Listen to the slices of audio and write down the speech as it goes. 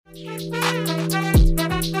Hey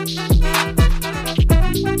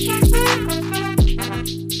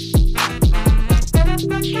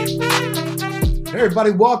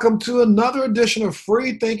everybody, welcome to another edition of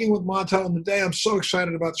Free Thinking with Montel. And today I'm so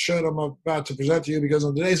excited about the show that I'm about to present to you because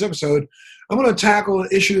on today's episode, I'm going to tackle an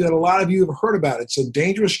issue that a lot of you have heard about. It's a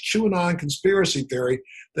dangerous QAnon conspiracy theory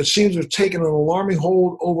that seems to have taken an alarming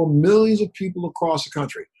hold over millions of people across the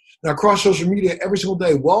country. Now, across social media every single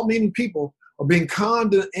day, well-meaning people are being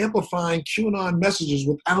conned into amplifying QAnon messages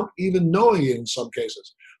without even knowing it in some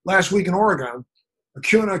cases. Last week in Oregon,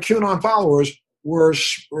 QAnon followers were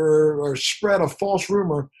spread a false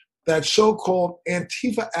rumor that so-called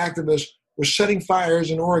Antifa activists were setting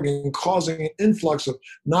fires in Oregon, causing an influx of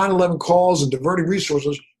 9/11 calls and diverting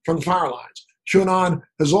resources from the fire lines. QAnon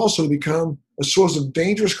has also become a source of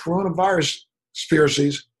dangerous coronavirus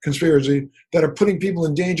conspiracy that are putting people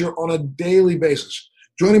in danger on a daily basis.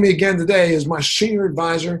 Joining me again today is my senior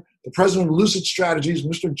advisor, the president of Lucid Strategies,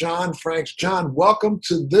 Mr. John Franks. John, welcome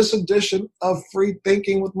to this edition of Free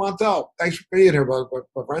Thinking with Montel. Thanks for being here, my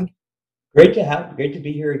friend. Great to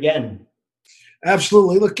be here again.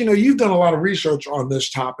 Absolutely. Look, you've done a lot of research on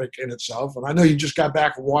this topic in itself, and I know you just got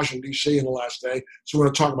back from Washington, D.C. in the last day, so we're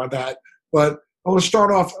going to talk about that. But I want to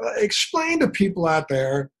start off, explain to people out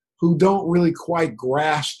there who don't really quite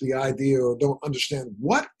grasp the idea or don't understand,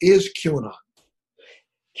 what is QAnon?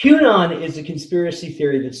 QAnon is a conspiracy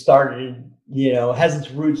theory that started, has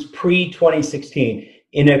its roots pre-2016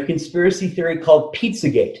 in a conspiracy theory called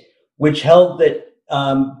Pizzagate, which held that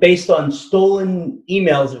based on stolen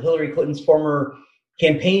emails of Hillary Clinton's former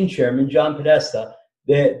campaign chairman, John Podesta,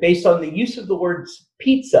 that based on the use of the words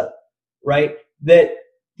pizza, right, that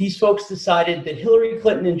these folks decided that Hillary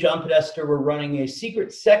Clinton and John Podesta were running a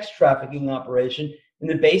secret sex trafficking operation in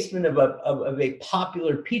the basement of a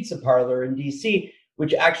popular pizza parlor in D.C.,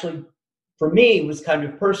 which actually, for me, was kind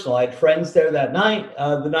of personal. I had friends there that night,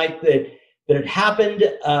 the night that it happened.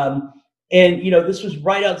 And, this was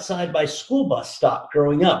right outside my school bus stop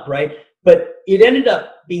growing up, right? But it ended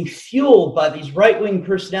up being fueled by these right-wing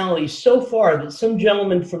personalities so far that some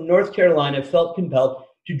gentleman from North Carolina felt compelled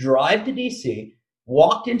to drive to D.C.,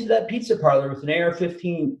 walked into that pizza parlor with an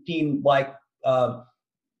AR-15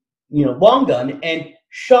 long gun and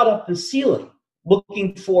shot up the ceiling,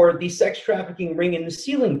 looking for the sex trafficking ring in the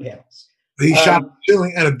ceiling panels. He shot the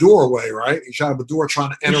ceiling and a doorway, right? He shot up a door trying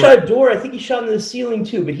to enter. He shot a door. I think he shot into the ceiling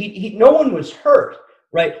too, but no one was hurt,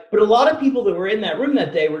 right? But a lot of people that were in that room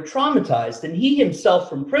that day were traumatized, and he himself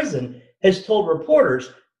from prison has told reporters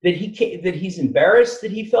that he's embarrassed that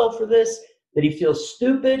he fell for this, that he feels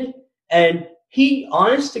stupid, and he,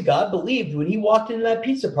 honest to God, believed when he walked into that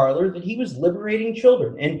pizza parlor that he was liberating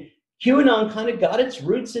children. And QAnon kind of got its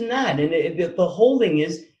roots in that. And the whole thing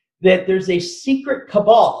is that there's a secret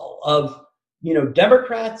cabal of,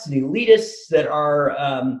 Democrats and elitists that are,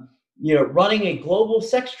 running a global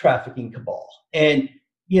sex trafficking cabal. And,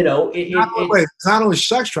 it's not only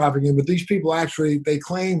sex trafficking, but these people actually, they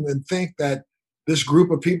claim and think that this group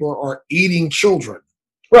of people are eating children.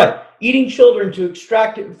 Right. Eating children to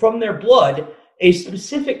extract from their blood a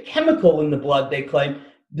specific chemical in the blood, they claim,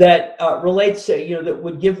 that relates to, that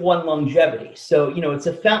would give one longevity. So, it's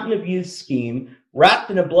a fountain of youth scheme wrapped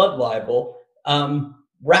in a blood libel,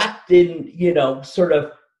 wrapped in, sort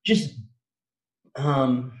of just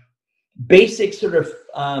basic sort of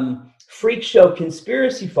freak show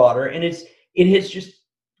conspiracy fodder. And it has just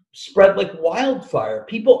spread like wildfire.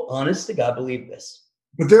 People, honest to God, believe this.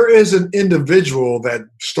 But there is an individual that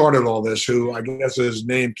started all this who I guess is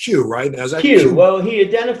named Q, right? Now, is that Q? Well, he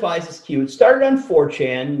identifies as Q. It started on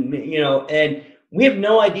 4chan, and we have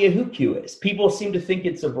no idea who Q is. People seem to think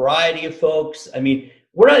it's a variety of folks. I mean,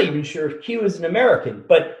 we're not even sure if Q is an American,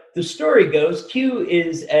 but the story goes Q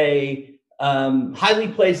is a highly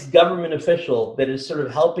placed government official that is sort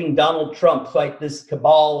of helping Donald Trump fight this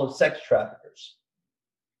cabal of sex traffickers.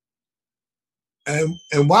 And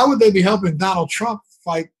why would they be helping Donald Trump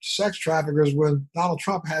fight sex traffickers when Donald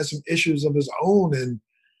Trump has some issues of his own and,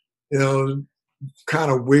 kind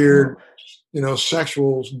of weird,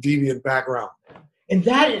 sexual deviant background? And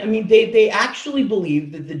that, they actually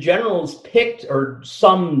believe that the generals picked, or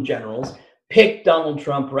some generals picked Donald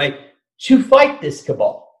Trump, right, to fight this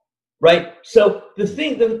cabal, right? So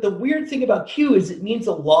the weird thing about Q is it means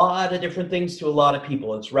a lot of different things to a lot of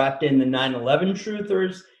people. It's wrapped in the 9/11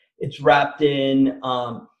 truthers. It's wrapped in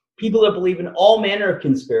people that believe in all manner of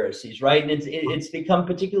conspiracies, right? And it's become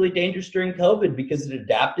particularly dangerous during COVID because it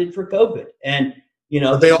adapted for COVID. And,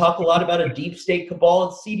 they talk a lot about a deep state cabal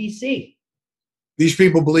at CDC. These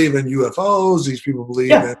people believe in UFOs. These people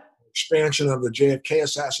believe in expansion of the JFK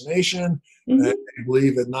assassination. Mm-hmm. They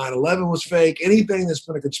believe that 9/11 was fake. Anything that's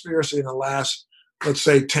been a conspiracy in the last, let's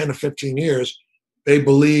say, 10 to 15 years, they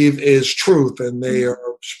believe is truth, and they are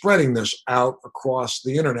spreading this out across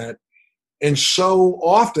the internet. And so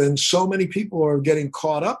often, so many people are getting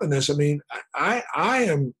caught up in this. I mean, I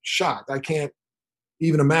am shocked. I can't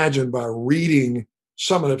even imagine by reading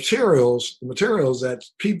some of the materials that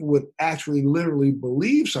people would actually literally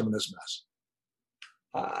believe some of this mess.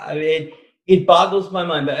 I mean, it boggles my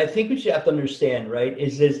mind, but I think what you have to understand, right,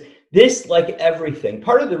 is this like everything.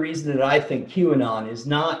 Part of the reason that I think QAnon is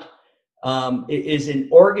not is an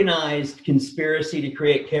organized conspiracy to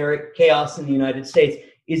create chaos in the United States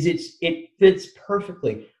is it fits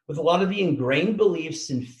perfectly with a lot of the ingrained beliefs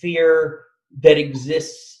and fear that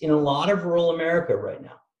exists in a lot of rural America right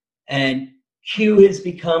now. And Q has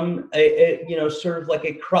become a sort of like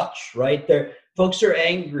a crutch, right? Folks are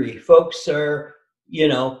angry. Folks are, they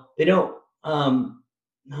don't,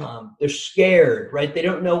 they're scared, right? They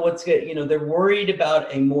don't know what's good. They're worried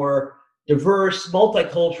about a more diverse,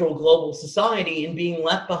 multicultural global society and being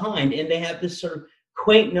left behind. And they have this sort of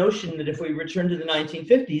quaint notion that if we return to the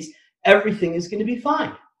 1950s, everything is going to be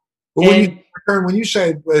fine. But when you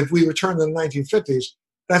say if we return to the 1950s,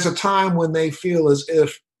 that's a time when they feel as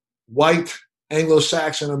if white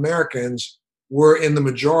Anglo-Saxon Americans were in the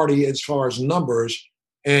majority as far as numbers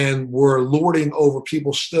and were lording over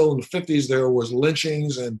people. Still in the 50s, there was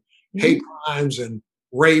lynchings and hate crimes and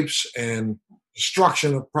rapes and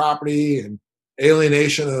destruction of property and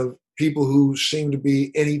alienation of people who seemed to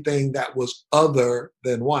be anything that was other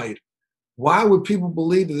than white. Why would people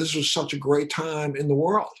believe that this was such a great time in the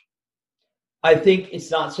world? I think it's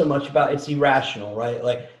not so much about, it's irrational, right?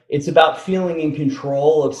 Like it's about feeling in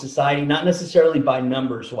control of society, not necessarily by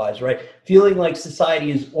numbers wise, right? Feeling like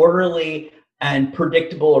society is orderly and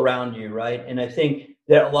predictable around you, right? And I think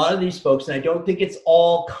that a lot of these folks, and I don't think it's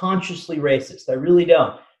all consciously racist, I really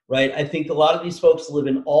don't, right? I think a lot of these folks live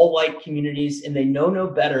in all white communities and they know no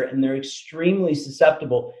better, and they're extremely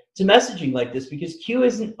susceptible to messaging like this because Q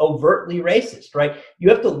isn't overtly racist, right? You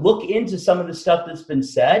have to look into some of the stuff that's been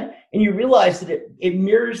said and you realize that it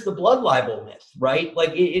mirrors the blood libel myth, right?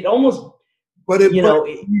 Like it almost, but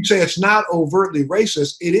you say it's not overtly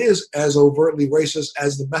racist. It is as overtly racist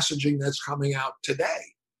as the messaging that's coming out today.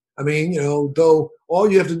 I mean, though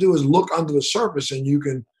all you have to do is look under the surface and you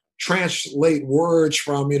can translate words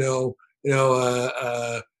from,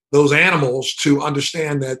 those animals to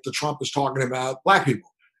understand that the Trump is talking about black people.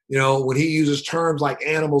 When he uses terms like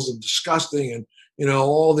animals and disgusting and,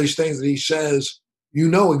 all these things that he says,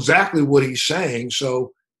 exactly what he's saying.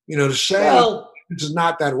 So, to say this is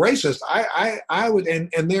not that racist, I would,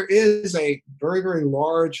 and there is a very, very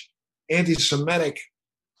large anti-Semitic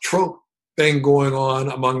trope thing going on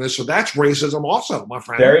among this. So that's racism also, my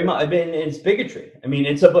friend. Very much. I mean, it's bigotry. I mean,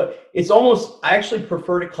 it's almost, I actually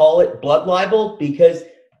prefer to call it blood libel because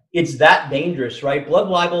it's that dangerous, right? Blood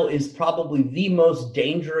libel is probably the most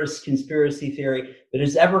dangerous conspiracy theory that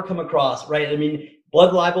has ever come across, right? I mean,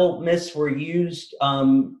 blood libel myths were used,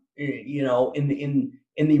 in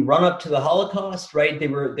the run up to the Holocaust, right? They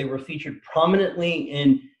were featured prominently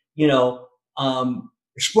in,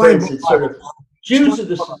 explain sort of Jews of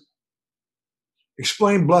the.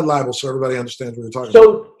 Explain blood libel so everybody understands what you're talking about.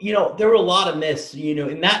 So, there were a lot of myths, in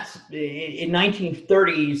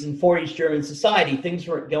 1930s and 40s German society, things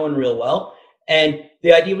weren't going real well. And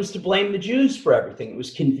the idea was to blame the Jews for everything. It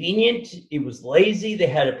was convenient. It was lazy. They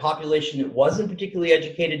had a population that wasn't particularly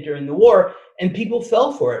educated during the war, and people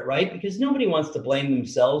fell for it, right? Because nobody wants to blame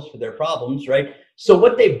themselves for their problems, right? So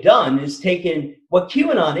what they've done is what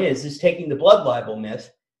QAnon is taking the blood libel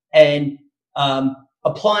myth and,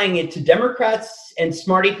 applying it to Democrats and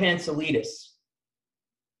smarty pants elitists,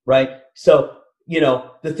 right? So,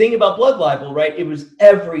 the thing about blood libel, right? It was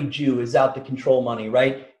every Jew is out to control money,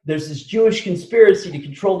 right? There's this Jewish conspiracy to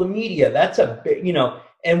control the media. That's a big,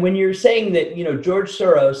 and when you're saying that, George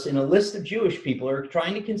Soros and a list of Jewish people are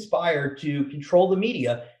trying to conspire to control the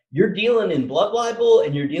media, you're dealing in blood libel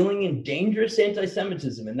and you're dealing in dangerous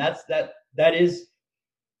anti-Semitism. And that is,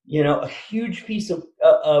 a huge piece of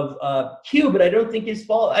Q, but I don't think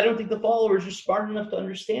the followers are smart enough to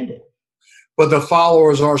understand it. But the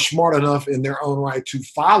followers are smart enough in their own right to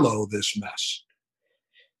follow this mess.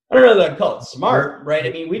 I don't know that I'd call it smart, right? I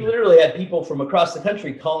mean, we literally had people from across the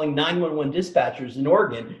country calling 911 dispatchers in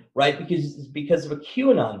Oregon, right? Because of a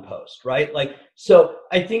QAnon post, right? Like, so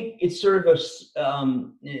I think it's sort of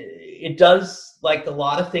it does like a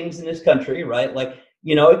lot of things in this country, right? Like,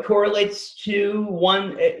 it correlates to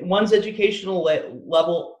one's educational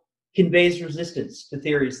level conveys resistance to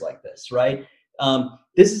theories like this, right?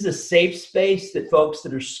 this is a safe space that folks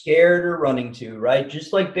that are scared are running to, right?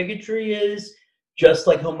 Just like bigotry is, just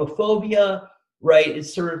like homophobia, right?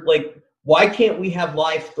 It's sort of like, why can't we have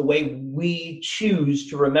life the way we choose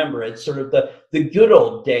to remember it? Sort of the good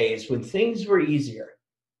old days when things were easier,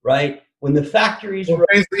 right? When the factories were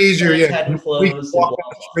easier, yeah. had to close and blah,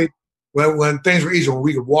 blah. When things were easier, when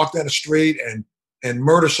we could walk down the street and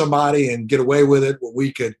murder somebody and get away with it, when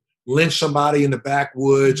we could lynch somebody in the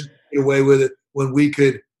backwoods, get away with it, when we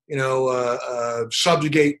could,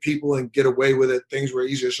 subjugate people and get away with it, things were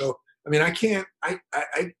easier. So, I mean, I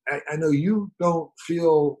know you don't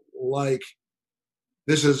feel like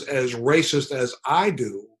this is as racist as I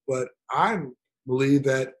do, but I believe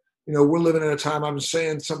that, we're living in a time, I've been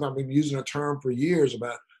saying something, I've been using a term for years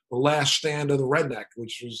about the last stand of the redneck,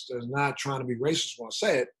 which is not trying to be racist when I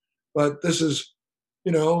say it, but this is,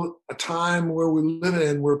 a time where we live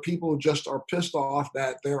in where people just are pissed off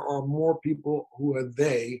that there are more people who are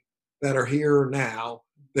that are here now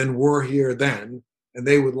than were here then. And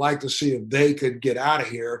they would like to see if they could get out of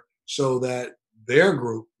here so that their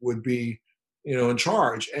group would be, in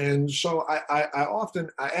charge. And so I often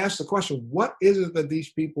ask the question, what is it that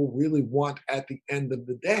these people really want at the end of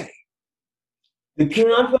the day? I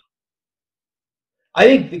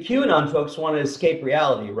think the QAnon folks want to escape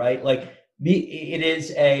reality, right? Like it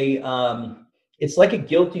is it's like a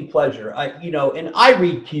guilty pleasure. And I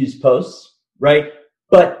read Q's posts, right?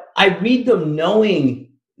 But I read them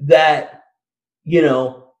knowing that,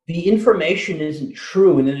 the information isn't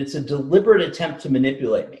true and that it's a deliberate attempt to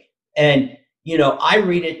manipulate me. And, I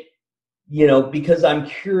read it, because I'm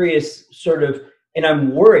curious sort of, and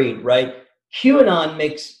I'm worried, right?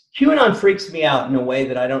 QAnon freaks me out in a way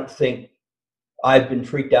that I don't think I've been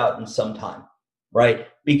freaked out in some time, right?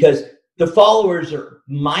 Because the followers are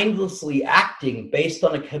mindlessly acting based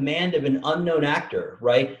on a command of an unknown actor,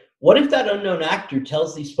 right? What if that unknown actor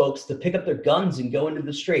tells these folks to pick up their guns and go into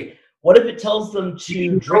the street? What if it tells them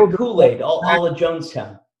to drink Kool-Aid, a la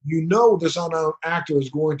Jonestown? This unknown actor is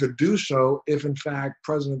going to do so if, in fact,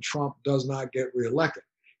 President Trump does not get reelected.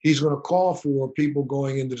 He's going to call for people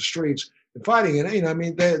going into the streets and fighting. And,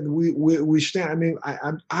 we stand.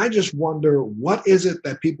 I just wonder, what is it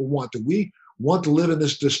that people want? Do we want to live in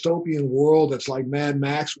this dystopian world that's like Mad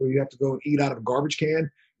Max, where you have to go and eat out of a garbage can,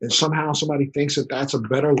 and somehow somebody thinks that that's a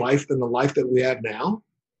better life than the life that we have now?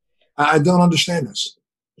 I don't understand this.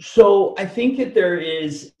 So I think that there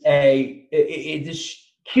is this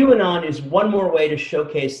QAnon is one more way to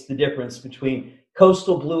showcase the difference between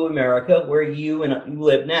coastal blue America, where you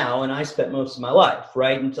live now, and I spent most of my life,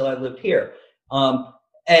 right, until I lived here.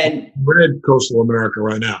 And red coastal America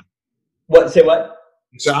right now. What? Say what?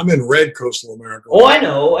 So I'm in red coastal America. Oh, I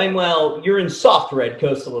know. You're in soft red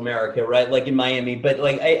coastal America, right? Like in Miami. But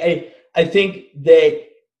like I think that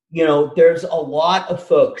there's a lot of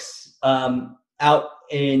folks out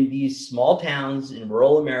in these small towns in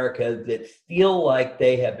rural America that feel like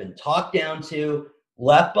they have been talked down to,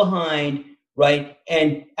 left behind, right?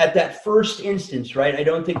 And at that first instance, right, I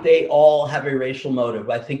don't think they all have a racial motive.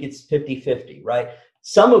 I think it's 50-50, right?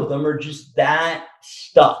 Some of them are just that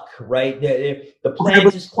stuck, right? The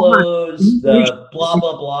plant is closed, the blah,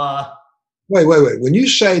 blah, blah. Wait. When you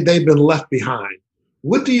say they've been left behind,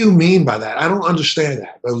 what do you mean by that? I don't understand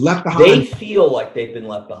that. They're left behind. They feel like they've been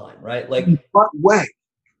left behind, right? Like, in what way?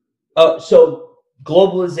 So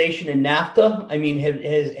globalization and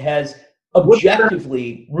NAFTA, has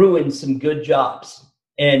objectively ruined some good jobs.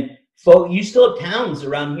 And you still have towns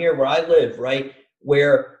around here where I live, right,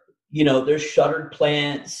 where there's shuttered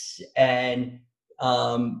plants and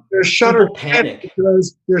there's shuttered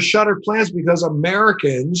plants because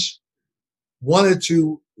Americans wanted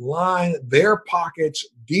to line their pockets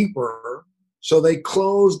deeper, so they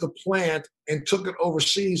closed the plant and took it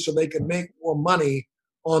overseas so they could make more money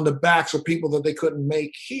on the backs of people that they couldn't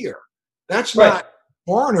make here. That's right. Not a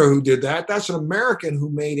foreigner who did that. That's an American who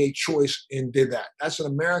made a choice and did that. That's an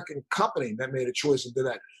American company that made a choice and did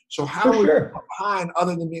that. So how are we left behind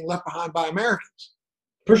other than being left behind by Americans?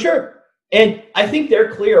 For sure. And I think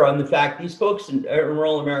they're clear on the fact, these folks in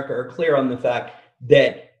rural America are clear on the fact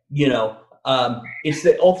that, it's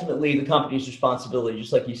that ultimately the company's responsibility,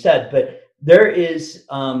 just like you said. But there is,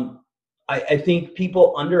 I think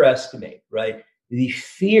people underestimate, right, the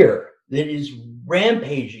fear that is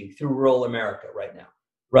rampaging through rural America right now,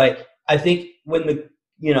 right? I think when the,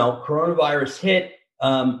 coronavirus hit,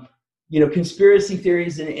 conspiracy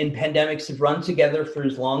theories and pandemics have run together for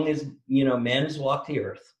as long as, man has walked the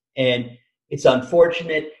earth. And it's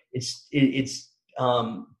unfortunate. It's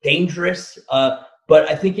dangerous. But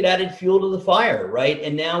I think it added fuel to the fire, right?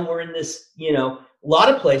 And now we're in this, a lot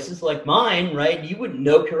of places like mine, right? You wouldn't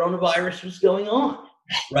know coronavirus was going on,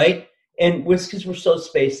 right? And because we're so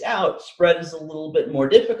spaced out, spread is a little bit more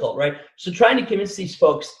difficult, right? So trying to convince these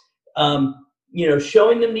folks,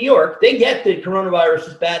 showing them New York, they get that coronavirus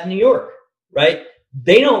is bad in New York, right?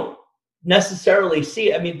 They don't necessarily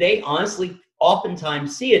see it. I mean, they honestly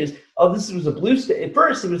oftentimes see it as, oh, this was a blue state. At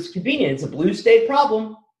first, it was convenient. It's a blue state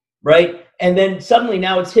problem, right? And then suddenly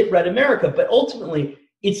now it's hit red America. But ultimately,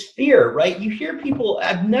 it's fear, right? You hear people,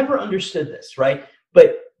 I've never understood this, right?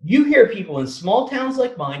 But you hear people in small towns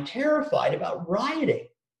like mine terrified about rioting.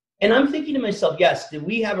 And I'm thinking to myself, yes, did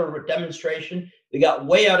we have a demonstration that got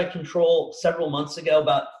way out of control several months ago,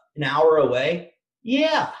 about an hour away?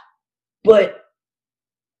 Yeah. But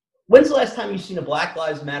when's the last time you've seen a Black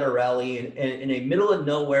Lives Matter rally in a middle of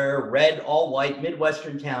nowhere, red, all white,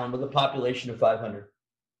 Midwestern town with a population of 500?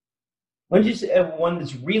 When did you see one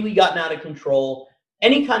that's really gotten out of control?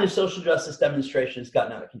 Any kind of social justice demonstration has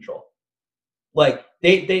gotten out of control. Like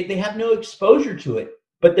they have no exposure to it,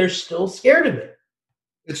 but they're still scared of it.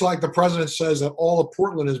 It's like the president says that all of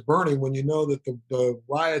Portland is burning when you know that the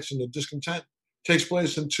riots and the discontent takes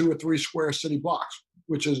place in 2 or 3 square city blocks,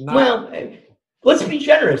 which is not. Well, let's be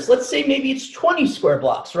generous. Let's say maybe it's 20 square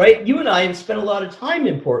blocks, right? You and I have spent a lot of time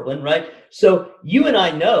in Portland, right? So you and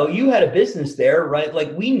I know, you had a business there, right?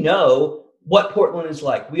 Like, we know what Portland is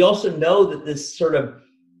like. We also know that this sort of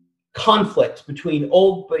conflict between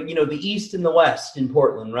the East and the West in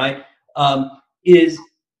Portland, right,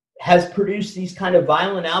 has produced these kind of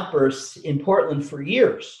violent outbursts in Portland for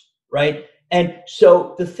years, right? And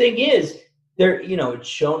so the thing is, it's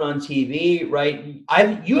shown on TV, right?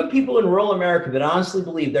 You have people in rural America that honestly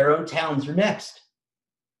believe their own towns are next.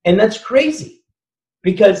 And that's crazy,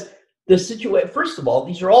 because the situation, first of all,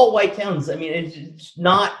 these are all white towns. I mean, it's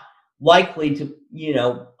not likely to,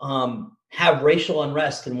 have racial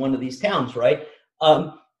unrest in one of these towns, right?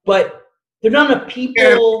 But they're not enough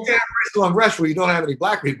people. Yeah, racial unrest where you don't have any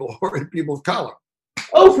black people or people of color.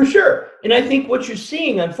 Oh, for sure. And I think what you're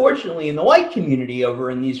seeing, unfortunately, in the white community over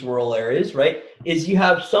in these rural areas, right, is you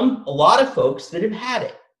have a lot of folks that have had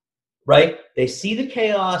it, right? They see the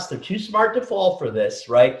chaos. They're too smart to fall for this,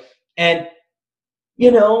 right? And,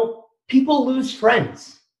 people lose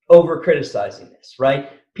friends over criticizing this,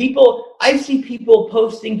 right? I see people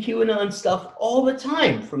posting QAnon stuff all the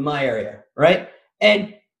time from my area, right?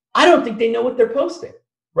 And I don't think they know what they're posting,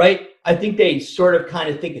 right? I think they sort of kind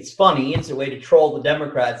of think it's funny. It's a way to troll the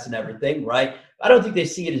Democrats and everything, right? I don't think they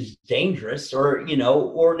see it as dangerous or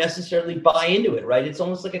necessarily buy into it, right? It's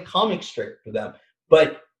almost like a comic strip for them.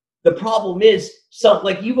 But the problem is,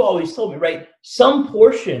 like you've always told me, right? Some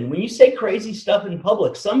portion, when you say crazy stuff in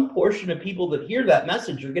public, some portion of people that hear that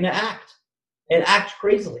message are going to act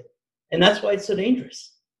crazily. And that's why it's so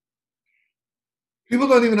dangerous. People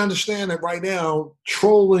don't even understand that right now,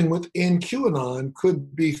 trolling within QAnon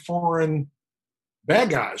could be foreign bad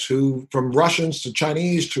guys from Russians to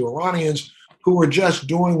Chinese to Iranians, who are just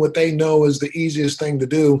doing what they know is the easiest thing to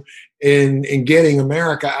do in getting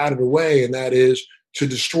America out of the way, and that is to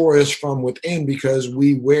destroy us from within, because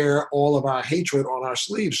we wear all of our hatred on our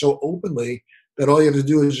sleeves so openly that all you have to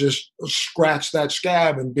do is just scratch that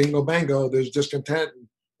scab and bingo bango, there's discontent, and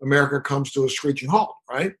America comes to a screeching halt,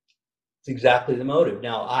 right? It's exactly the motive.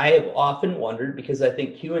 Now, I have often wondered, because I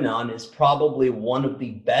think QAnon is probably one of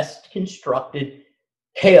the best constructed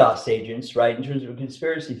chaos agents, right, in terms of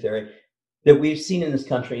conspiracy theory, that we've seen in this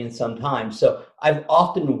country in some time. So I've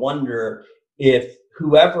often wondered if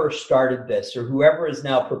whoever started this or whoever is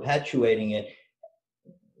now perpetuating it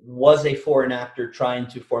was a foreign actor trying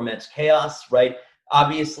to foment chaos, right?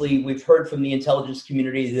 Obviously, we've heard from the intelligence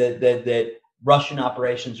community that Russian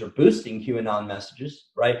operations are boosting QAnon messages,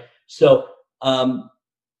 right? So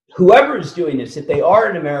whoever is doing this, if they are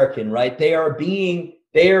an American, right, they are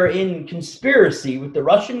in conspiracy with the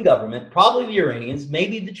Russian government, probably the Iranians,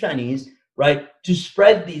 maybe the Chinese, right, to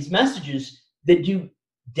spread these messages that do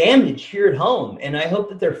damage here at home. And I hope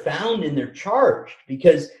that they're found and they're charged,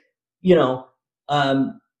 because,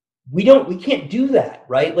 we can't do that,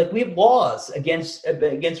 right? Like, we have laws against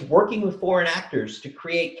working with foreign actors to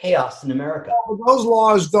create chaos in America. Well, those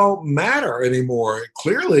laws don't matter anymore,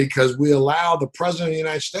 clearly, because we allow the president of the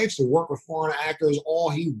United States to work with foreign actors all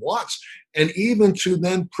he wants, and even to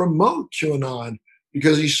then promote QAnon,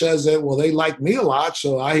 because he says that, well, they like me a lot,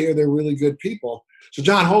 so I hear they're really good people. So,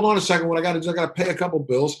 John, hold on a second. What I got to do, I got to pay a couple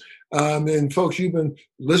bills. And folks, you've been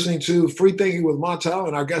listening to Free Thinking with Montel,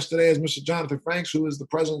 and our guest today is Mr. Jonathan Franks, who is the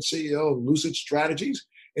president and CEO of Lucid Strategies.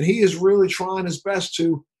 And he is really trying his best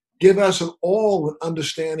to give us all an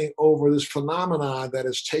understanding over this phenomenon that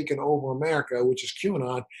has taken over America, which is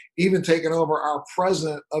QAnon, even taken over our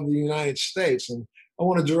president of the United States. And I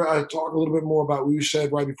want to talk a little bit more about what you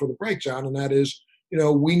said right before the break, John, and that is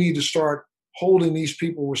we need to start holding these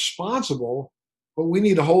people responsible, but we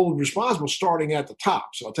need to hold responsible starting at the top.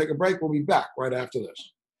 So I'll take a break. We'll be back right after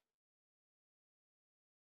this.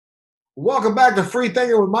 Welcome back to Free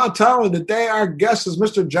Thinking with Montel, and today our guest is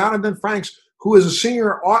Mr. Jonathan Franks, who is a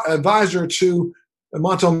senior advisor to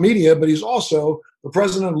Montel Media, but he's also the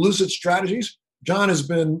president of Lucid Strategies. John is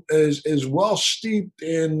well steeped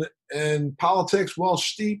in politics, well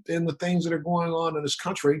steeped in the things that are going on in this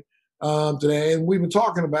country today, and we've been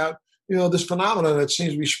talking about this phenomenon that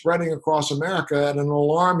seems to be spreading across America at an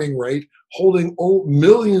alarming rate, holding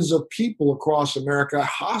millions of people across America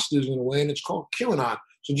hostage in a way, and it's called QAnon.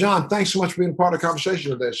 So, John, thanks so much for being a part of the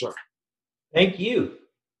conversation today, sir. Thank you.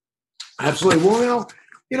 Absolutely. Well,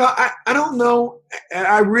 I don't know.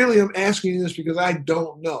 I really am asking you this because I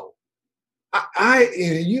don't know.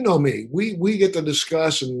 You know me. We get to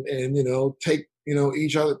discuss and take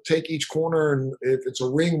take each corner, and if it's a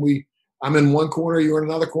ring, I'm in one corner, you're in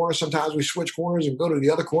another corner. Sometimes we switch corners and go to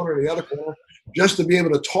the other corner, just to be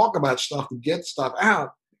able to talk about stuff and get stuff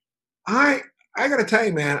out. I got to tell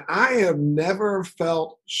you, man, I have never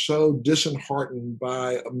felt so disheartened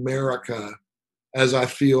by America as I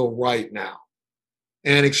feel right now.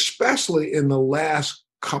 And especially in the last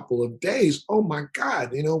couple of days. Oh, my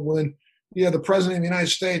God. When the president of the United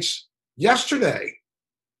States yesterday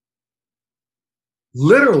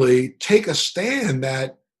literally take a stand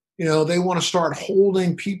that, they want to start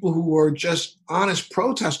holding people who are just honest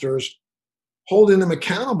protesters, holding them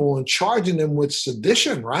accountable and charging them with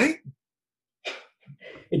sedition, right?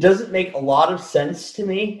 It doesn't make a lot of sense to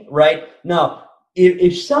me, right? No,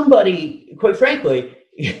 if somebody, quite frankly,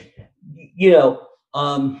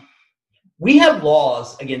 we have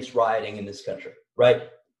laws against rioting in this country, right?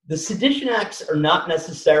 The sedition acts are not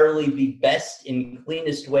necessarily the best and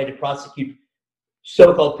cleanest way to prosecute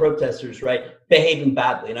so-called protesters, right, behaving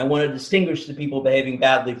badly. And I want to distinguish the people behaving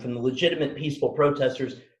badly from the legitimate peaceful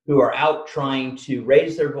protesters who are out trying to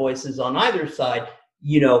raise their voices on either side,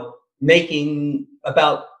 making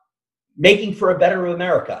for a better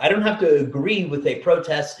America. I don't have to agree with a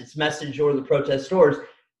protest, its message, or the protesters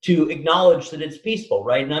to acknowledge that it's peaceful,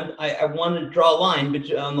 right? And I want to draw a line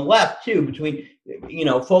on the left, too, between,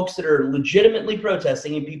 folks that are legitimately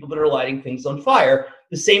protesting and people that are lighting things on fire,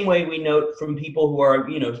 the same way we note from people who are,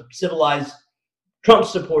 civilized Trump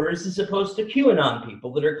supporters as opposed to QAnon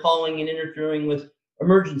people that are calling and interfering with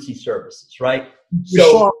emergency services, right?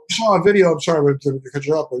 You saw a video, I'm sorry to cut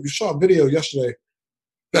you off, but you saw a video yesterday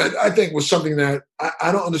that I think was something that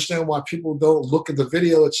I don't understand why people don't look at the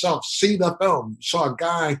video itself, see the film. You saw a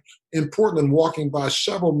guy in Portland walking by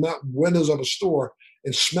several windows of a store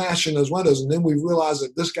and smashing those windows, and then we realized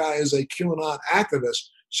that this guy is a QAnon activist.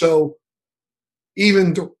 So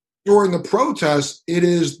even during the protest, it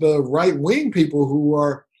is the right-wing people who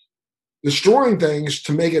are destroying things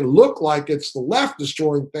to make it look like it's the left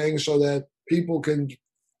destroying things so that people can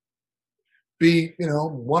be,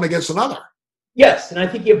 one against another. Yes, and I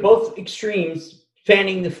think you have both extremes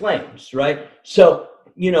fanning the flames, right? So,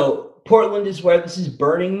 Portland is where this is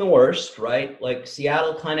burning the worst, right? Like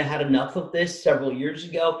Seattle kind of had enough of this several years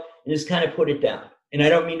ago and has kind of put it down. And I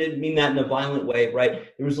don't mean that in a violent way, right?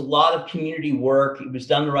 There was a lot of community work. It was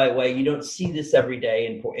done the right way. You don't see this every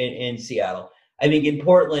day in Seattle. I think in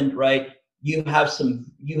Portland, right, you have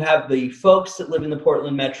the folks that live in the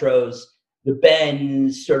Portland metros, the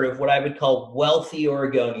Bens, sort of what I would call wealthy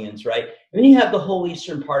Oregonians, right? And then you have the whole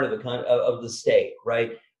eastern part of the state,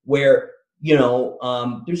 right, where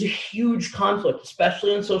there's a huge conflict,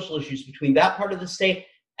 especially on social issues, between that part of the state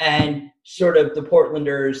and sort of the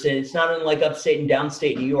Portlanders, and it's not unlike upstate and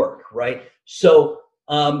downstate New York, right? So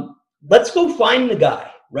let's go find the guy,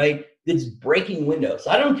 right, that's breaking windows.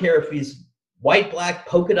 I don't care if he's white, black,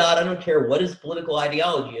 polka dot. I don't care what his political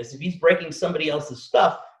ideology is. If he's breaking somebody else's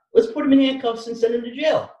stuff, let's put him in handcuffs and send him to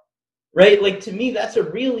jail, right? Like, to me, that's a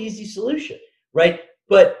real easy solution, right?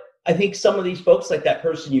 But I think some of these folks, like that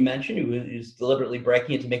person you mentioned, who is deliberately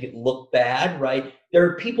breaking it to make it look bad, right? There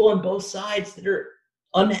are people on both sides that are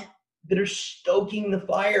stoking the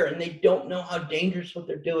fire, and they don't know how dangerous what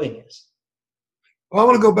they're doing is. Well, I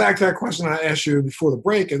want to go back to that question I asked you before the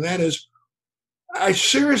break, and that is, I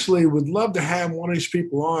seriously would love to have one of these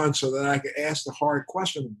people on so that I could ask the hard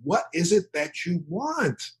question: what is it that you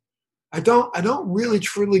want? I don't really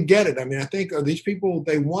truly get it. I mean, I think these people,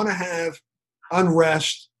 they want to have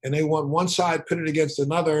unrest, and they want one side pitted against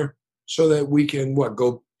another so that we can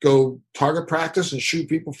go target practice and shoot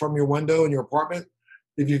people from your window in your apartment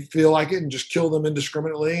if you feel like it, and just kill them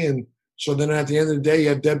indiscriminately. And so then at the end of the day, you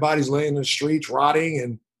have dead bodies laying in the streets, rotting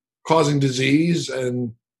and causing disease.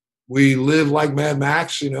 And we live like Mad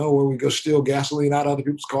Max, where we go steal gasoline out of other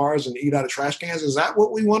people's cars and eat out of trash cans? Is that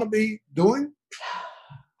what we want to be doing?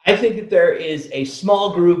 I think that there is a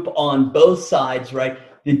small group on both sides, right,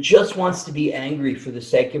 that just wants to be angry for the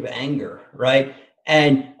sake of anger, right?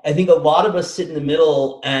 And I think a lot of us sit in the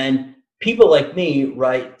middle, and people like me,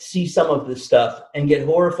 right, see some of this stuff and get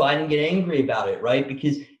horrified and get angry about it, right?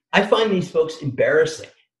 Because I find these folks embarrassing,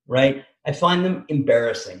 right? I find them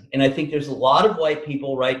embarrassing. And I think there's a lot of white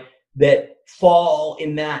people, right, that fall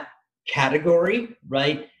in that category,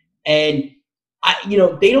 right? And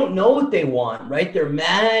they don't know what they want, right? They're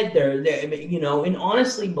mad. They're, and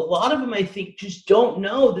honestly, a lot of them, I think, just don't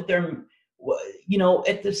know that they're,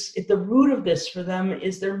 at the root of this for them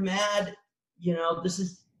is they're mad. This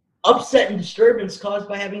is upset and disturbance caused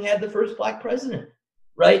by having had the first black president,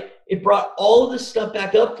 right? It brought all of this stuff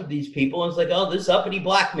back up for these people. And it's like, oh, this uppity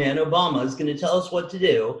black man, Obama, is going to tell us what to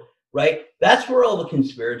do, right? That's where all the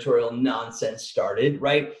conspiratorial nonsense started,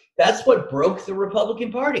 right? That's what broke the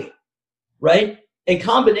Republican Party. Right? A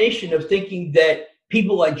combination of thinking that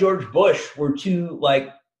people like George Bush were too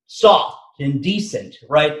soft and decent,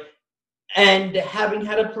 right? And having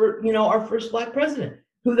had our first black president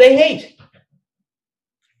who they hate.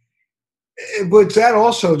 But that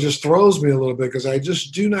also just throws me a little bit, because I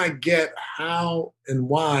just do not get how and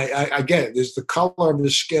why. I get it. Is the color of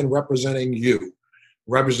his skin representing you,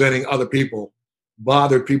 representing other people,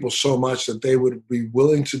 bothered people so much that they would be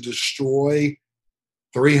willing to destroy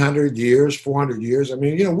 300 years, 400 years. I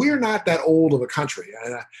mean, we're not that old of a country.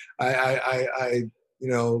 And I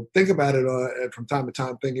think about it from time to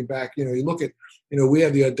time, thinking back, you look at, we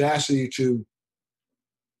have the audacity to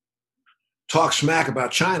talk smack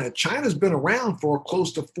about China. China's been around for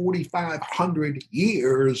close to 4,500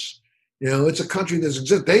 years. It's a country that's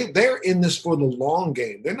exists. They're in this for the long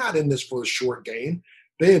game. They're not in this for the short game.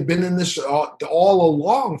 They have been in this all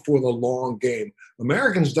along for the long game.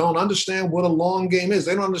 Americans don't understand what a long game is.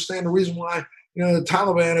 They don't understand the reason why, the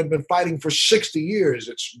Taliban have been fighting for 60 years.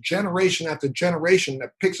 It's generation after generation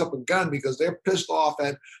that picks up a gun because they're pissed off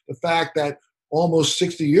at the fact that almost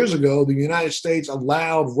 60 years ago, the United States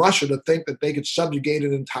allowed Russia to think that they could subjugate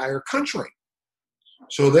an entire country.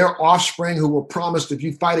 So their offspring, who were promised, if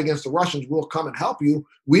you fight against the Russians, we'll come and help you.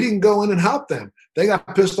 We didn't go in and help them. They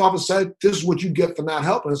got pissed off and said, this is what you get for not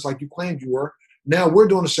helping us like you claimed you were. Now we're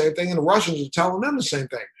doing the same thing, and the Russians are telling them the same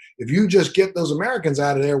thing. If you just get those Americans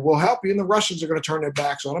out of there, we'll help you. And the Russians are going to turn their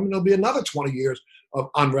backs on them, and there'll be another 20 years of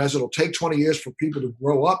unrest. It'll take 20 years for people to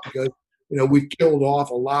grow up because, we've killed off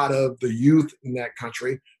a lot of the youth in that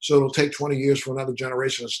country. So it'll take 20 years for another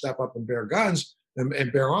generation to step up and bear guns.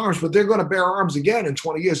 And bear arms, but they're going to bear arms again in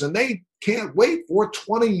 20 years, and they can't wait for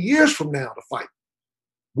 20 years from now to fight.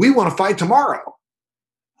 We want to fight tomorrow.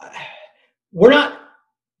 We're not.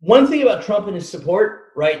 One thing about Trump and his support,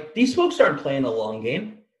 right? These folks aren't playing a long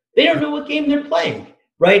game. They don't know what game they're playing,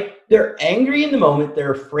 right? They're angry in the moment.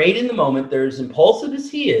 They're afraid in the moment. They're as impulsive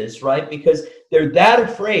as he is, right? Because they're that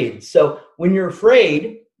afraid. So when you're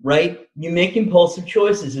afraid, right, you make impulsive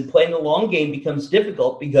choices, and playing the long game becomes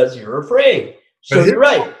difficult because you're afraid. So you're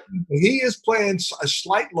right. He is playing a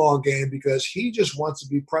slight long game because he just wants to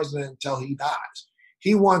be president until he dies.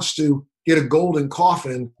 He wants to get a golden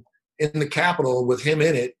coffin in the Capitol with him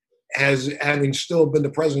in it, as having still been the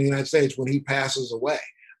president of the United States when he passes away,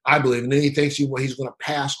 I believe. And then he thinks he's going to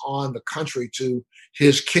pass on the country to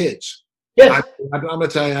his kids. Yes. I'm going to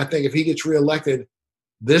tell you, I think if he gets reelected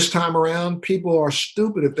this time around, people are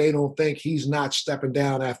stupid if they don't think he's not stepping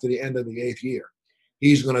down after the end of the 8th year.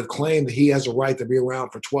 He's going to claim that he has a right to be around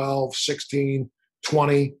for 12, 16,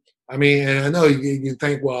 20. I mean, and I know you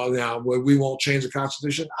think, well, now we won't change the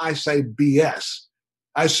Constitution. I say BS.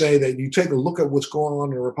 I say that you take a look at what's going on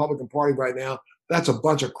in the Republican Party right now. That's a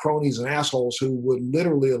bunch of cronies and assholes who would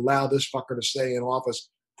literally allow this fucker to stay in office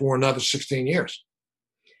for another 16 years.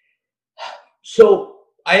 So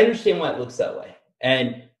I understand why it looks that way.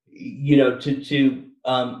 And,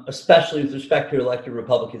 especially with respect to elected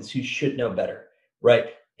Republicans who should know better. Right.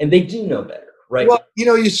 And they do know better. Right. Well,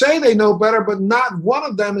 you say they know better, but not one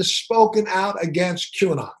of them has spoken out against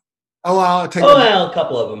QAnon. A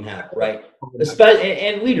couple of them have. Right.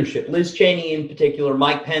 And leadership. Liz Cheney in particular.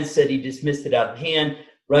 Mike Pence said he dismissed it out of hand.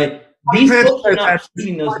 Right. These folks are not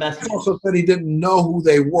receiving those messages. He also said he didn't know who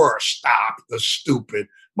they were. Stop the stupid.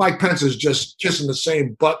 Mike Pence is just kissing the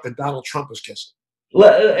same butt that Donald Trump is kissing.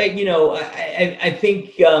 I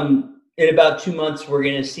think in about 2 months, we're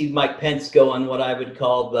going to see Mike Pence go on what I would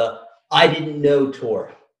call the I didn't know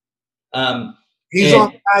tour. He's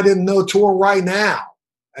on I didn't know tour right now.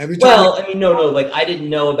 Every time I didn't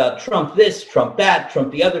know about Trump this, Trump that,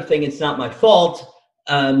 Trump the other thing. It's not my fault.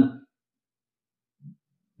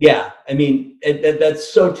 Yeah, I mean,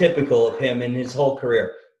 that's so typical of him and his whole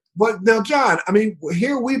career. But now, John, I mean,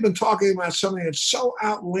 here we've been talking about something that's so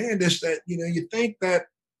outlandish that, you think that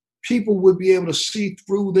people would be able to see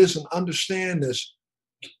through this and understand this.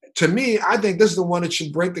 To me, I think this is the one that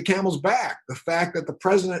should break the camel's back. The fact that the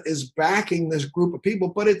president is backing this group of people,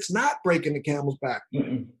 but it's not breaking the camel's back.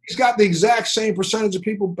 Mm-mm. He's got the exact same percentage of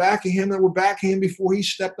people backing him that were backing him before he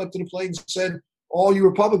stepped up to the plate and said, all you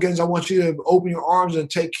Republicans, I want you to open your arms and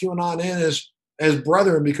take QAnon in as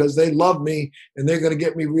brethren because they love me and they're going to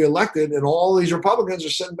get me reelected. And all these Republicans are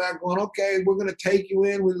sitting back going, okay, we're going to take you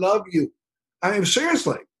in. We love you. I mean,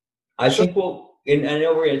 seriously. I think and I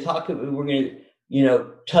know we're going to talk, we're going to,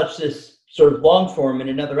 touch this sort of long form in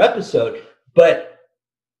another episode, but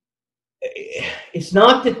it's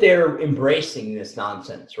not that they're embracing this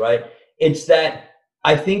nonsense, right? It's that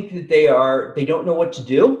I think that they don't know what to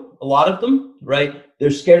do. A lot of them, right?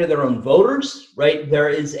 They're scared of their own voters, right? There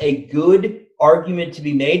is a good argument to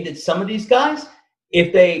be made that some of these guys,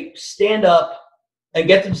 if they stand up and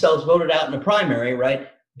get themselves voted out in a primary, right,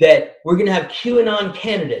 that we're going to have QAnon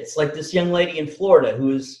candidates like this young lady in Florida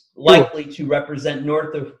who is likely to represent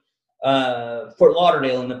north of Fort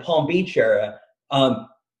Lauderdale in the Palm Beach area.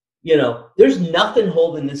 There's nothing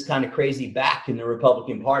holding this kind of crazy back in the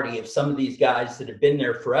Republican Party if some of these guys that have been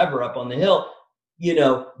there forever up on the Hill,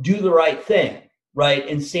 do the right thing, right,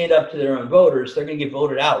 and stand up to their own voters. They're going to get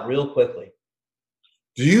voted out real quickly.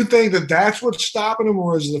 Do you think that that's what's stopping them,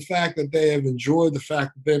 or is it the fact that they have enjoyed the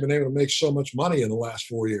fact that they've been able to make so much money in the last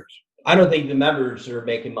 4 years? I don't think the members are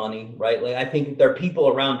making money, right? Like I think that there are people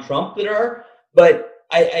around Trump that are, but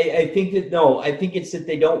I think that no, I think it's that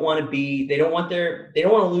they don't want to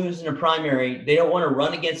lose in a primary. They don't want to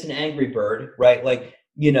run against an angry bird, right? Like,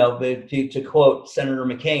 to quote Senator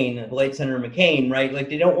McCain, the late Senator McCain, right? Like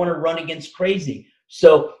they don't want to run against crazy.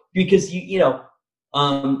 So because in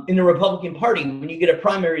the Republican Party, when you get a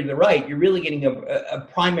primary to the right, you're really getting a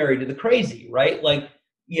primary to the crazy, right? Like,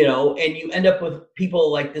 and you end up with people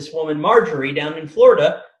like this woman, Marjorie, down in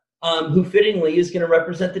Florida, who fittingly is going to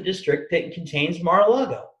represent the district that contains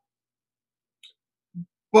Mar-a-Lago.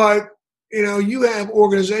 But, you have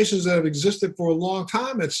organizations that have existed for a long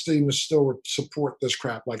time that still support this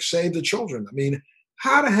crap, like Save the Children. I mean,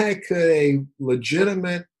 how the heck could a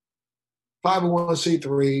legitimate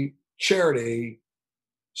 501c3 charity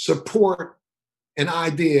support an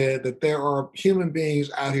idea that there are human beings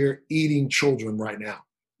out here eating children right now,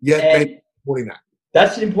 yet they're supporting that?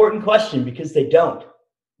 That's an important question because they don't,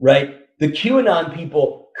 right? The QAnon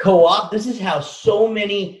people co-opt. This is how so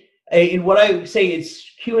many, in what I say is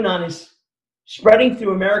QAnon is spreading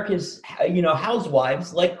through America's,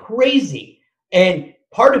 housewives like crazy. And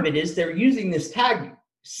part of it is they're using this tag,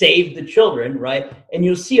 Save the Children, right? And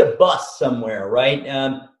you'll see a bus somewhere, right?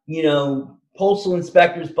 Postal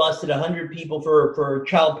inspectors busted 100 people for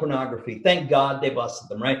child pornography. Thank God they busted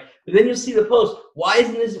them, right? But then you'll see the post. Why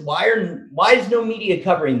is no media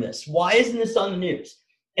covering this? Why isn't this on the news?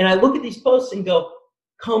 And I look at these posts and go,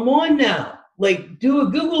 come on now. Like, do a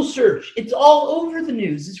Google search. It's all over the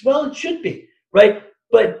news as well. It should be, right?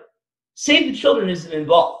 But Save the Children isn't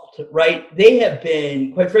involved, right? They have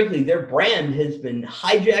been, quite frankly, their brand has been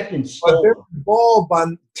hijacked and stolen. But they're involved by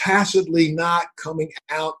tacitly not coming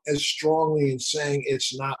out as strongly and saying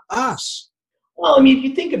it's not us. Well, I mean, if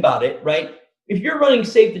you think about it, right? If you're running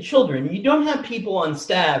Save the Children, you don't have people on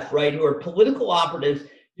staff, right, who are political operatives,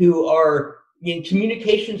 who are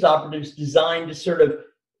communications operatives designed to sort of,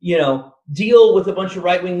 deal with a bunch of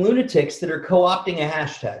right-wing lunatics that are co-opting a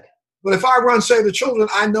hashtag. But if I run Save the Children,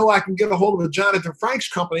 I know I can get a hold of a Jonathan Franks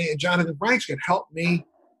company, and Jonathan Franks can help me.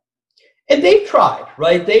 And they've tried,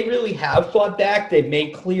 right? They really have fought back. They've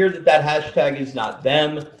made clear that hashtag is not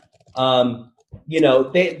them.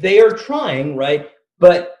 They are trying, right?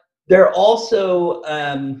 But they're also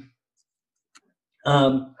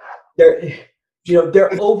they're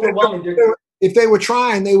overwhelming. If they were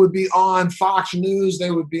trying, they would be on Fox News.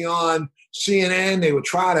 They would be on CNN. They would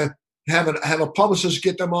try to have a publicist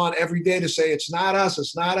get them on every day to say it's not us,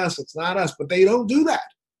 it's not us, it's not us. But they don't do that.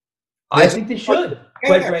 I think they should.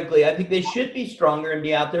 Quite frankly, I think they should be stronger and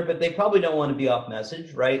be out there, but they probably don't want to be off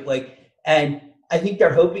message, right? And I think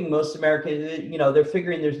they're hoping most America, they're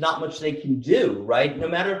figuring there's not much they can do, right? No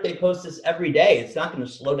matter if they post this every day, it's not going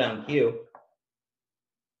to slow down Q.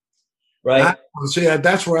 Right. See,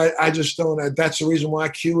 that's where I just don't. That's the reason why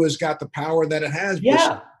Q has got the power that it has.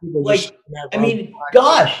 Yeah.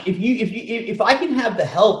 Gosh, if I can have the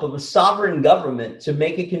help of a sovereign government to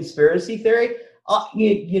make a conspiracy theory,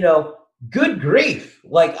 good grief!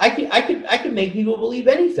 Like I could make people believe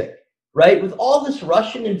anything, right? With all this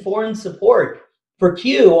Russian and foreign support for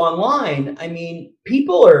Q online, I mean,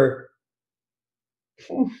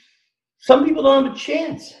 some people don't have a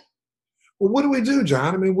chance. Well, what do we do,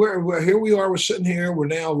 John? I mean, we're here. We are. We're sitting here. We're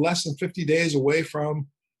now less than 50 days away from,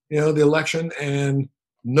 the election, and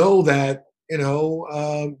know that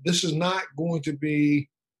this is not going to be,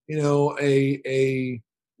 a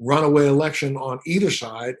runaway election on either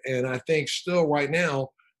side. And I think still right now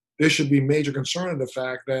there should be major concern in the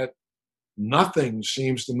fact that nothing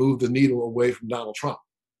seems to move the needle away from Donald Trump.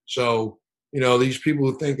 So, these people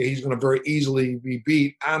who think that he's going to very easily be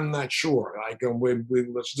beat, I'm not sure. Like,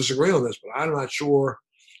 let's disagree on this, but I'm not sure.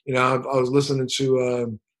 I was listening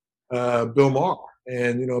to Bill Maher,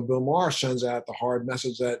 and Bill Maher sends out the hard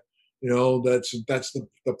message that that's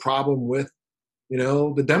the problem with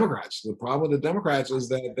the Democrats. The problem with the Democrats is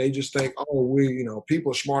that they just think, oh,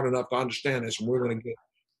 people are smart enough to understand this, and we're going to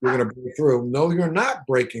break through. No, you're not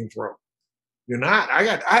breaking through. You're not. I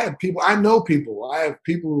have people. I know people. I have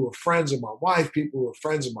people who are friends of my wife. People who are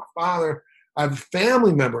friends of my father. I have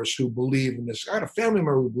family members who believe in this. I got a family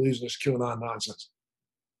member who believes in this QAnon nonsense,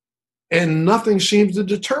 and nothing seems to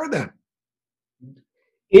deter them.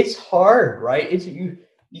 It's hard, right? You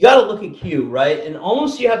got to look at Q, right? And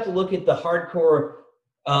almost you have to look at the hardcore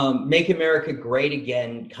 "Make America Great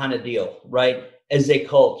Again" kind of deal, right? As a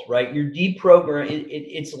cult, right? You're deprogrammed.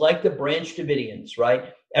 It's like the Branch Davidians,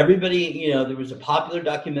 right? Everybody, there was a popular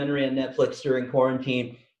documentary on Netflix during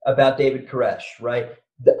quarantine about David Koresh, right?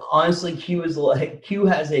 Honestly, Q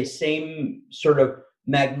has a same sort of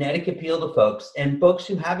magnetic appeal to folks, and folks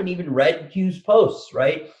who haven't even read Q's posts,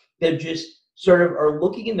 right? They're just sort of are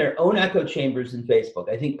looking in their own echo chambers in Facebook.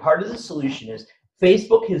 I think part of the solution is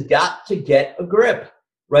Facebook has got to get a grip,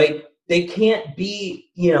 right? They can't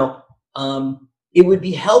be, it would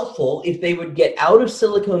be helpful if they would get out of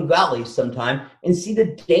Silicon Valley sometime and see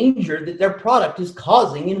the danger that their product is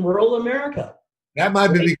causing in rural America. That might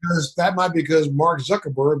be because Mark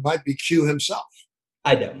Zuckerberg might be Q himself.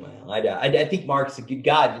 I don't know. I think Mark's a good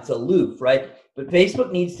guy. It's aloof, right? But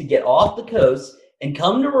Facebook needs to get off the coast and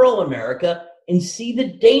come to rural America and see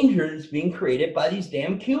the danger that's being created by these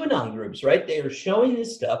damn QAnon groups, right? They are showing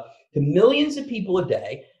this stuff to millions of people a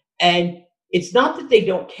day, and it's not that they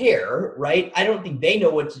don't care, right? I don't think they know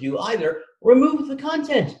what to do either. Remove the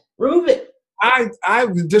content. Remove it. I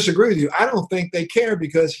would disagree with you. I don't think they care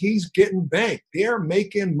because he's getting banked. They're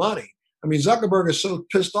making money. I mean, Zuckerberg is so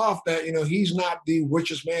pissed off that, he's not the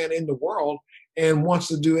richest man in the world and wants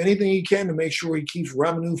to do anything he can to make sure he keeps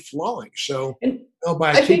revenue flowing. So,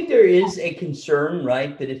 I think there is a concern,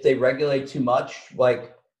 right, that if they regulate too much,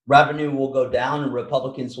 like revenue will go down and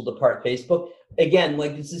Republicans will depart Facebook. Again,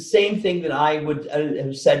 like it's the same thing that I would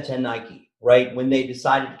have said to Nike, right? When they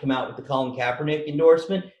decided to come out with the Colin Kaepernick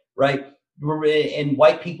endorsement, right? And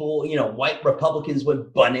white people, white Republicans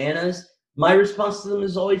went bananas. My response to them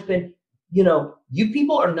has always been, you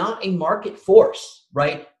people are not a market force,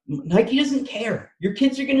 right? Nike doesn't care. Your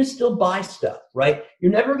kids are going to still buy stuff, right?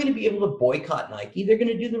 You're never going to be able to boycott Nike. They're going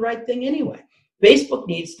to do the right thing anyway. Facebook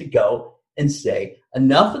needs to go and say,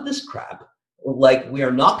 enough of this crap. Like, we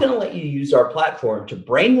are not going to let you use our platform to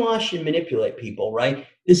brainwash and manipulate people, right?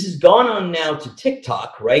 This has gone on now to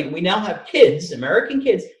TikTok, right? We now have kids, American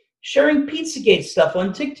kids, sharing Pizzagate stuff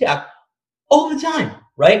on TikTok all the time,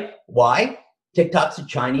 right? Why? TikTok's a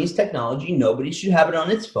Chinese technology. Nobody should have it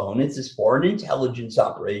on its phone. It's this foreign intelligence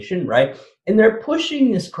operation, right? And they're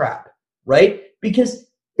pushing this crap, right? Because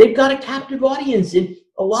they've got a captive audience. And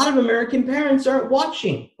a lot of American parents aren't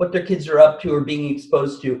watching what their kids are up to or being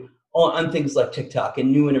exposed to on things like TikTok and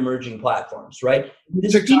new and emerging platforms, right?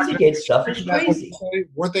 This Pizzagate stuff is crazy.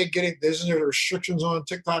 Weren't they getting, isn't there restrictions on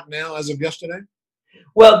TikTok now as of yesterday?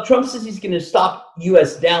 Well, Trump says he's going to stop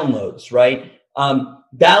U.S. downloads, right?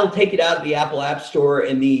 That'll take it out of the Apple App Store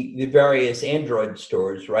and the various Android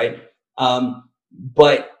stores, right?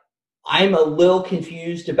 But I'm a little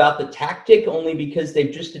confused about the tactic, only because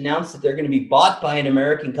they've just announced that they're going to be bought by an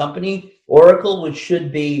American company, Oracle, which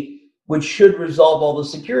should resolve all the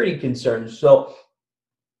security concerns. So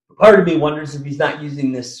part of me wonders if he's not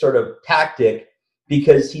using this sort of tactic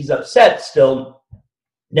because he's upset still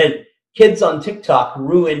that kids on TikTok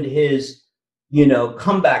ruined his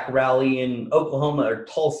comeback rally in Oklahoma or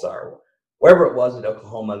Tulsa or wherever it was in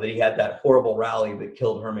Oklahoma that he had that horrible rally that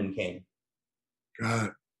killed Herman Cain.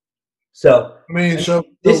 God. So,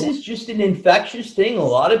 this is just an infectious thing. A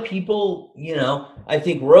lot of people, I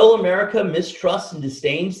think rural America mistrusts and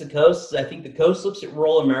disdains the coast. I think the coast looks at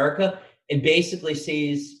rural America and basically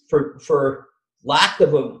sees, for lack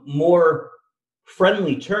of a more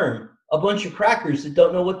friendly term, a bunch of crackers that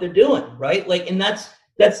don't know what they're doing, right? Like, and that's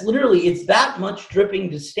literally, it's that much dripping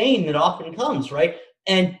disdain that often comes, right?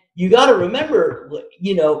 And you got to remember,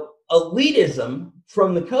 elitism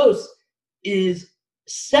from the coast is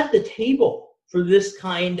set the table for this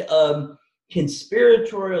kind of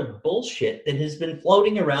conspiratorial bullshit that has been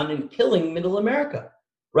floating around and killing Middle America,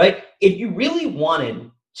 right? If you really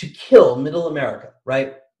wanted to kill Middle America,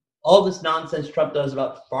 right? All this nonsense Trump does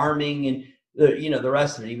about farming and the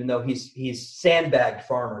rest of it, even though he's sandbagged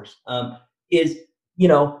farmers,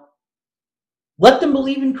 let them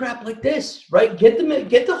believe in crap like this, right? Get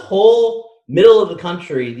the whole middle of the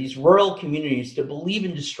country, these rural communities, to believe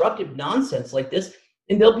in destructive nonsense like this,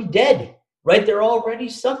 and they'll be dead, right? They're already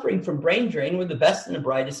suffering from brain drain, where the best and the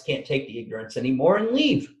brightest can't take the ignorance anymore and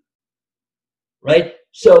leave, right?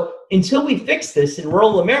 So until we fix this in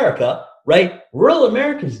rural America, right? Rural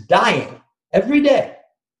America is dying every day,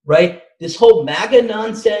 right? This whole MAGA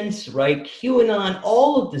nonsense, right? QAnon,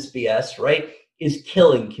 all of this BS, right, is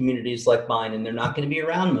killing communities like mine, and they're not going to be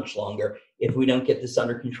around much longer if we don't get this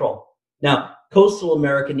under control. Now, coastal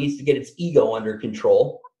America needs to get its ego under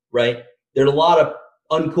control, right? There are a lot of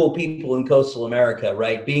uncool people in coastal America,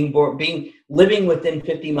 right? Living within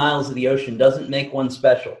 50 miles of the ocean doesn't make one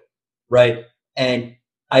special, right? And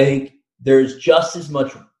I think there's just as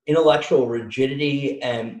much intellectual rigidity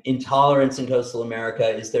and intolerance in coastal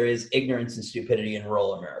America as there is ignorance and stupidity in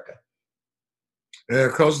rural America. Yeah,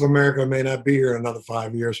 coastal America may not be here in another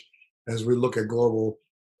 5 years as we look at global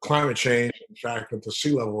climate change. The fact that the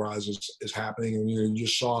sea level rise is happening, and you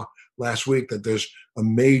just saw last week that there's a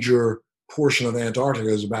major portion of Antarctica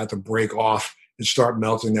is about to break off and start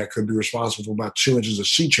melting. That could be responsible for about 2 inches of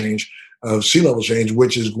sea level change,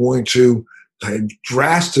 which is going to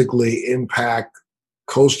drastically impact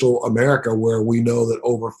coastal America, where we know that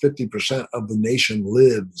over 50% of the nation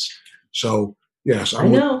lives. So, yes. I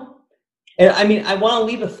know. And I mean, I want to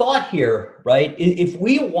leave a thought here, right? If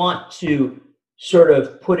we want to sort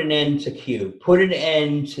of put an end to Q, put an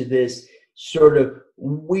end to this sort of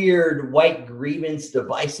weird white grievance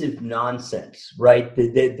divisive nonsense, right?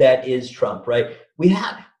 That is Trump, right? We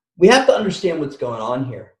have to understand what's going on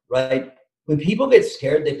here, right? When people get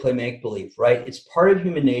scared, they play make-believe, right? It's part of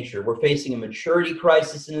human nature. We're facing a maturity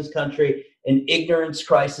crisis in this country, an ignorance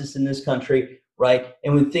crisis in this country, right?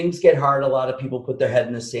 And when things get hard, a lot of people put their head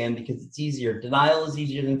in the sand because it's easier. Denial is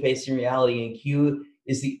easier than facing reality, and Q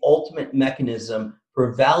is the ultimate mechanism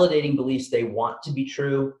for validating beliefs they want to be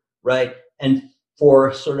true, right? And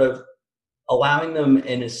for sort of allowing them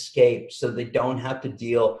an escape so they don't have to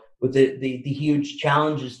deal with the huge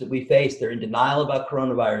challenges that we face. They're in denial about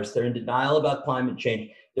coronavirus. They're in denial about climate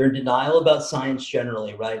change. They're in denial about science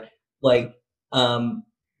generally, right? And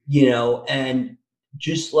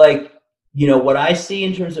just like, what I see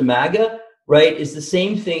in terms of MAGA, right, is the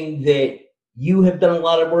same thing that you have done a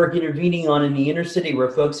lot of work intervening on in the inner city,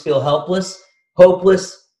 where folks feel helpless,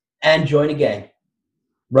 hopeless, and join a gang,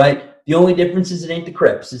 right? The only difference is it ain't the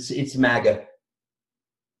Crips, it's MAGA,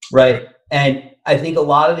 right? And I think a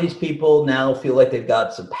lot of these people now feel like they've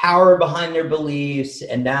got some power behind their beliefs,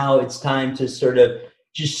 and now it's time to sort of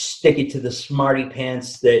just stick it to the smarty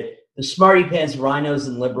pants rhinos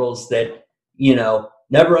and liberals that,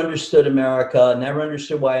 never understood America, never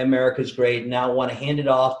understood why America's great, and now want to hand it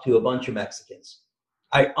off to a bunch of Mexicans.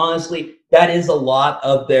 I honestly, that is a lot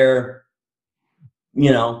of their,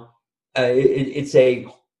 it's a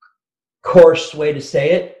coarse way to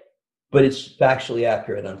say it, but it's factually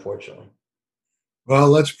accurate, unfortunately. Well,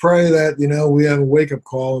 let's pray that, we have a wake-up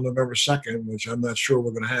call on November 2nd, which I'm not sure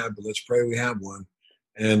we're going to have, but let's pray we have one.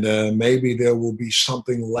 And maybe there will be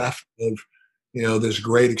something left of, this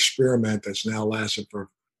great experiment that's now lasted for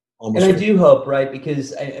almost. And I do hope, right?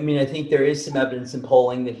 Because, I think there is some evidence in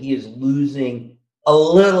polling that he is losing a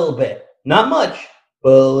little bit. Not much,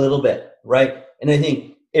 but a little bit, right? And I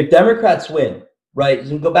think if Democrats win, right,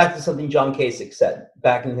 and go back to something John Kasich said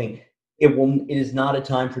back in the thing, it is not a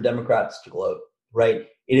time for Democrats to gloat. Right?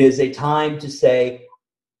 It is a time to say,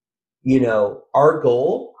 our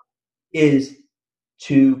goal is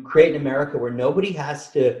to create an America where nobody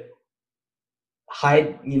has to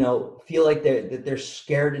hide, feel like they're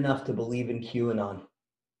scared enough to believe in QAnon.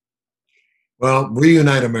 Well,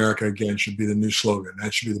 reunite America again should be the new slogan.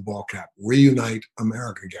 That should be the ball cap. Reunite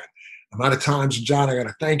America again. I'm out of time. So, John, I got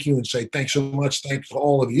to thank you and say thanks so much. Thanks to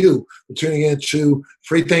all of you for tuning in to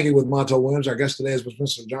Free Thinking with Montel Williams. Our guest today is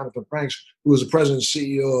Mr. Jonathan Franks, who is the president and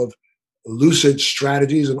CEO of Lucid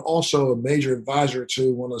Strategies and also a major advisor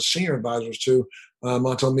to, one of the senior advisors to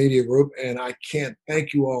Montel Media Group. And I can't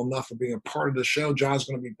thank you all enough for being a part of the show. John's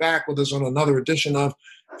going to be back with us on another edition of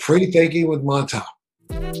Free Thinking with Montel.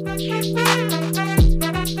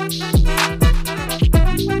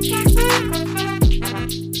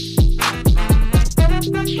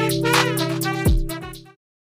 Thank you.